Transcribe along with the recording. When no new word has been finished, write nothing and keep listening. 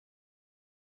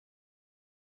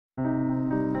You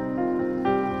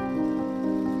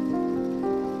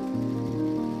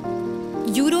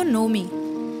don't know me.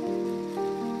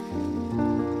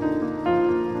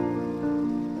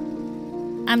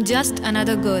 I'm just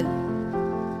another girl.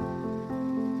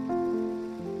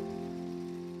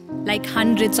 Like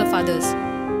hundreds of others.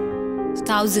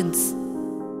 Thousands.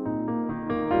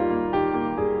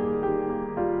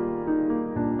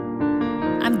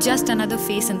 I'm just another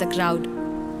face in the crowd.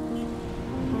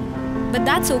 But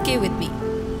that's okay with me.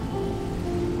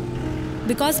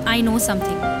 Because I know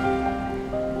something.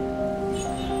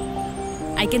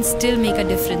 I can still make a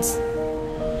difference.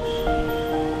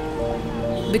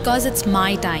 Because it's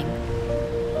my time.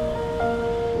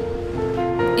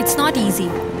 It's not easy.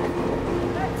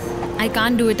 I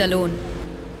can't do it alone.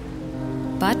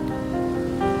 But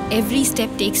every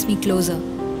step takes me closer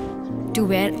to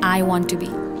where I want to be.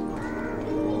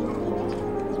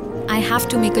 I have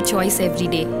to make a choice every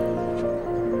day.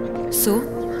 So,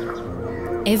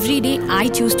 every day I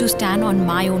choose to stand on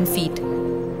my own feet.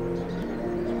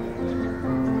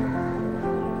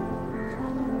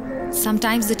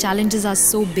 Sometimes the challenges are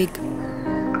so big,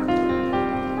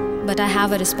 but I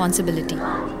have a responsibility.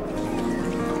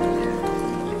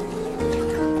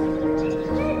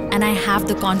 And I have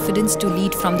the confidence to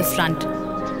lead from the front.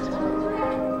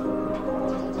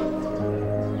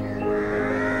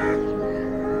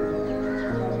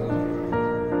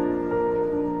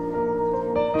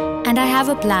 And I have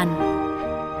a plan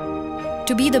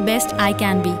to be the best I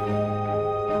can be.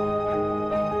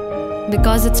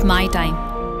 Because it's my time.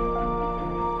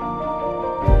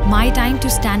 My time to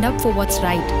stand up for what's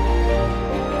right.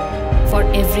 For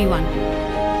everyone.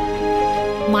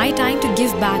 My time to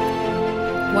give back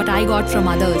what I got from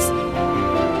others.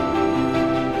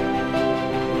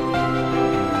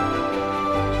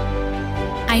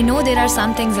 I know there are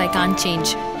some things I can't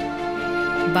change.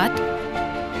 But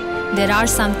there are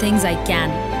some things I can.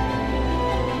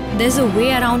 There's a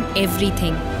way around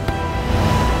everything.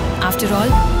 After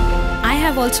all, I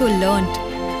have also learnt,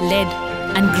 led,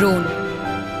 and grown.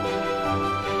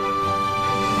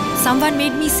 Someone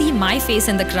made me see my face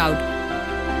in the crowd.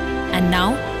 And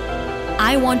now,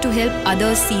 I want to help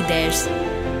others see theirs.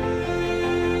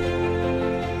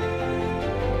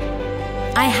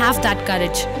 I have that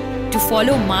courage to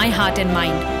follow my heart and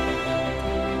mind.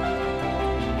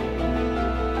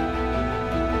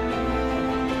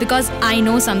 Because I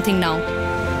know something now.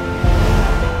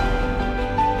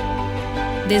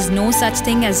 There's no such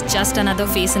thing as just another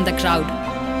face in the crowd.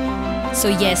 So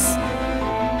yes,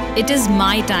 it is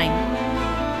my time.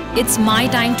 It's my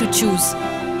time to choose.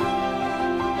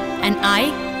 And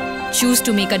I choose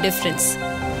to make a difference.